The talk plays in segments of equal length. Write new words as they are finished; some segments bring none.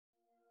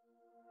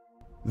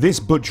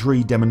This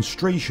butchery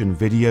demonstration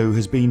video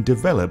has been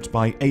developed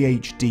by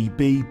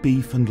AHDB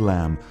Beef and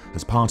Lamb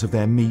as part of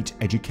their meat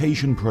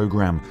education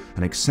program,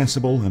 an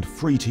accessible and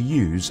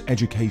free-to-use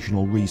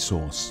educational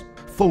resource.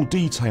 Full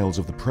details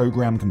of the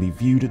program can be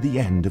viewed at the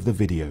end of the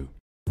video.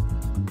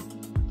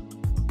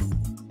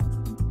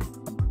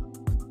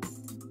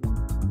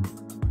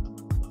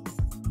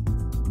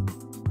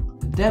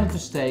 The damper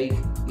steak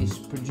is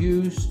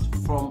produced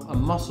from a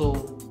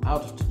muscle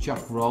out of the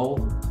chuck roll,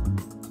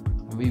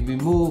 and we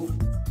remove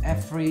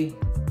every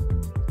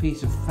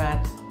piece of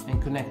fat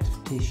and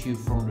connective tissue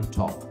from the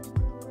top.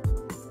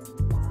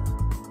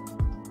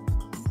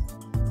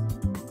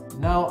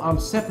 Now I'm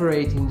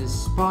separating the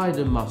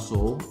spider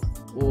muscle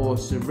or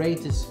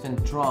serratus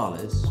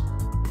ventralis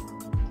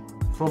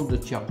from the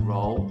chuck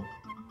roll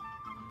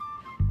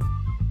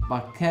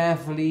by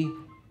carefully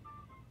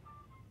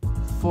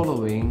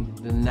following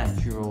the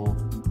natural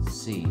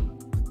seam.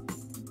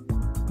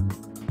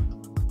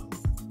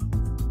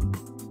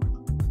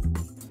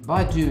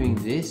 By doing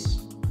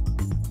this,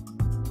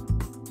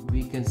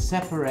 we can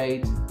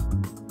separate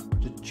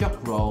the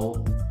chuck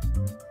roll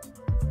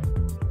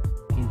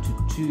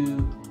into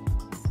two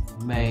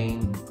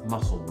main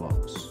muscle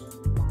blocks.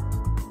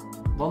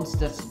 Once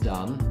that's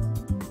done,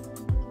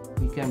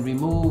 we can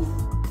remove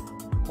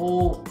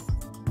all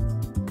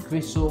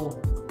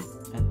gristle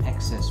and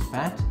excess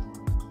fat.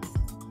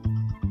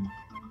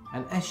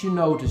 And as you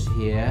notice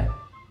here,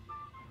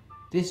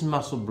 this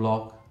muscle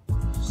block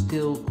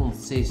still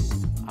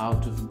consists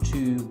out of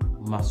two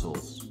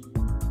muscles.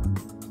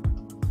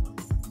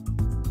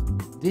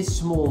 This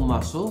small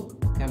muscle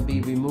can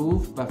be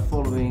removed by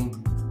following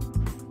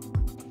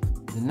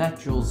the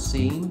natural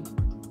seam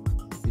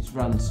which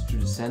runs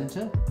through the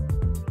center,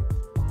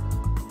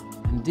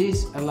 and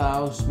this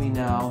allows me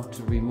now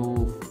to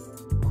remove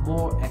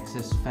more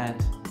excess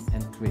fat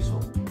and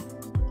gristle.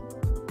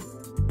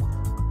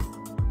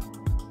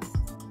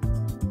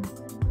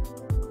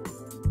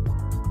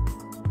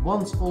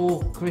 Once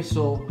all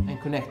gristle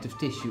and connective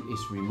tissue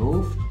is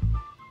removed,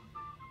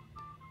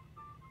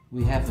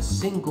 we have a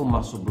single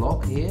muscle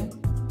block here,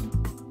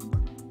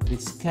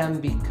 which can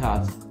be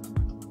cut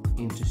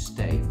into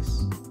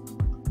steaks,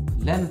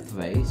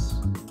 lengthways,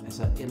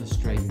 as I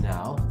illustrate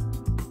now.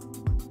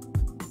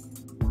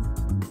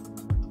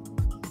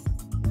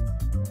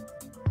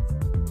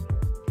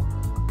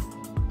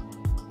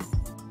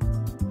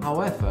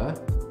 However,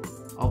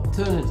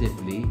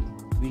 alternatively,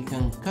 we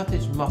can cut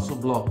this muscle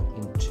block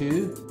in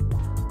two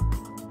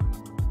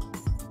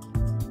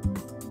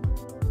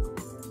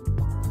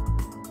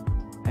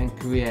and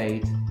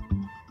create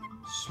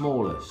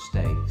smaller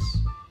steaks.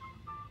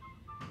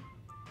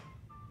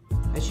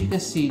 As you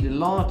can see, the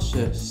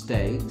larger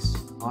steaks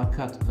are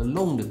cut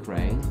along the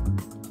grain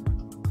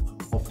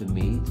of the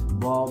meat,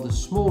 while the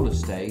smaller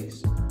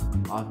steaks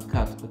are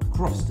cut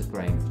across the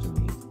grain of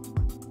the meat.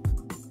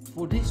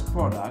 For this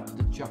product,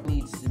 the chuck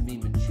needs to be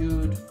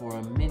matured for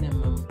a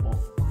minimum of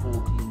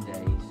 14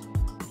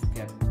 days to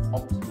get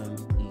optimum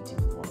eating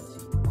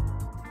quality.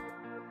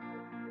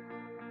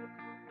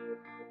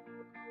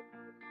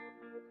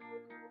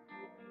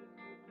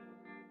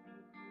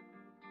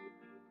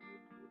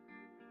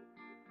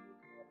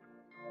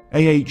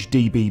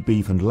 AHDB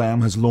Beef and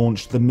Lamb has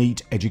launched the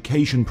Meat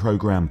Education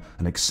Program,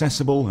 an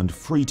accessible and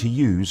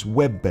free-to-use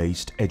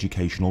web-based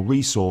educational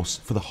resource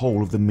for the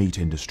whole of the meat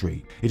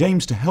industry. It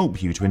aims to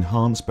help you to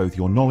enhance both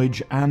your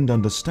knowledge and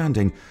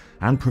understanding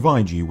and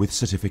provide you with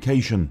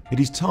certification. It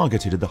is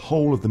targeted at the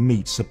whole of the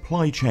meat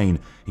supply chain,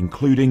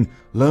 including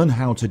learn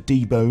how to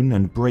debone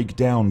and break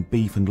down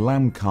beef and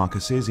lamb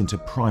carcasses into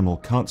primal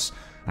cuts,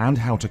 and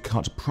how to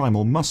cut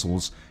primal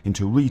muscles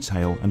into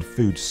retail and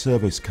food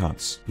service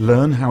cuts.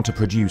 Learn how to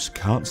produce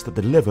cuts that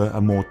deliver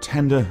a more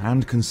tender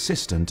and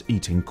consistent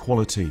eating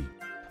quality.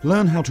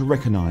 Learn how to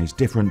recognize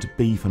different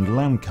beef and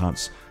lamb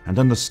cuts and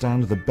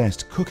understand the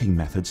best cooking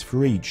methods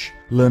for each.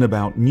 Learn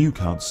about new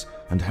cuts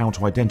and how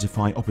to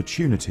identify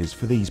opportunities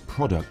for these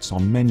products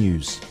on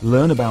menus.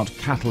 Learn about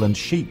cattle and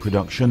sheep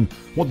production,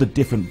 what the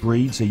different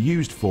breeds are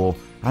used for,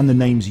 and the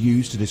names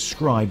used to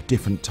describe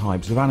different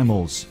types of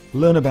animals.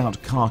 Learn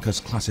about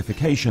carcass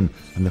classification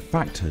and the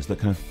factors that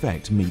can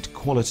affect meat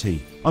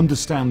quality.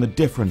 Understand the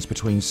difference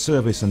between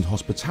service and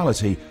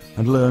hospitality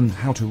and learn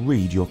how to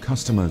read your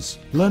customers.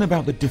 Learn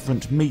about the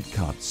different meat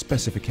cuts,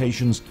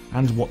 specifications,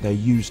 and what they're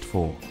used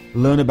for.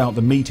 Learn about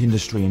the meat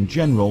industry in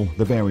general,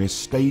 the various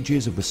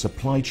stages of the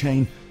supply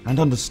chain, and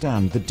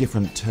understand the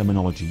different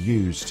terminology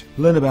used.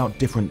 Learn about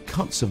different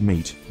cuts of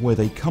meat, where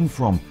they come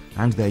from,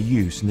 and their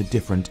use in the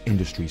different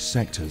industry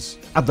sectors.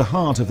 At the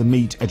heart of the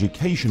Meat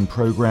Education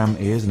Program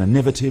is an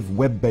innovative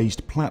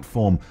web-based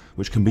platform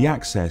which can be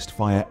accessed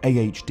via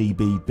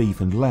AHDB Beef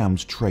and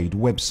Lamb's trade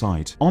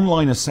website.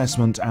 Online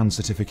assessment and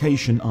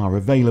certification are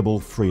available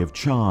free of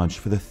charge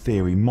for the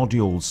theory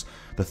modules.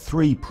 The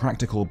 3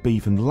 practical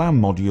beef and lamb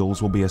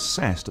modules will be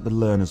assessed at the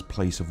learner's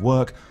place of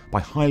work by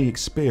highly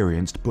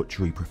experienced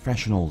butchery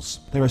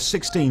professionals. There are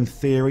 16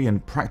 theory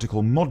and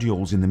practical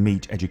modules in the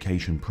Meat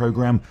Education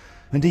Program,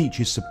 and each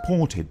is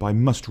supported by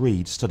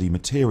must-read study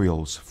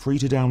materials, free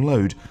to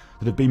download,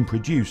 that have been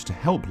produced to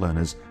help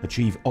learners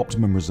achieve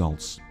optimum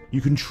results.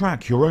 You can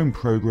track your own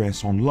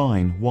progress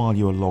online while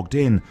you are logged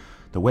in.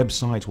 The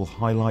website will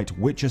highlight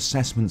which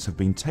assessments have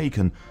been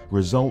taken,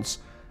 results,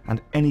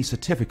 and any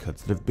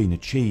certificates that have been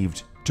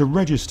achieved. To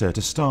register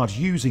to start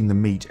using the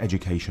MEET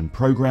education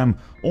programme,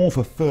 or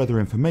for further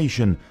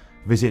information,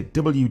 visit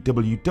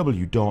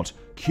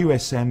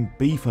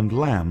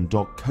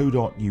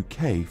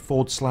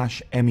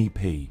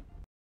www.qsmbeefandlamb.co.uk/MEP.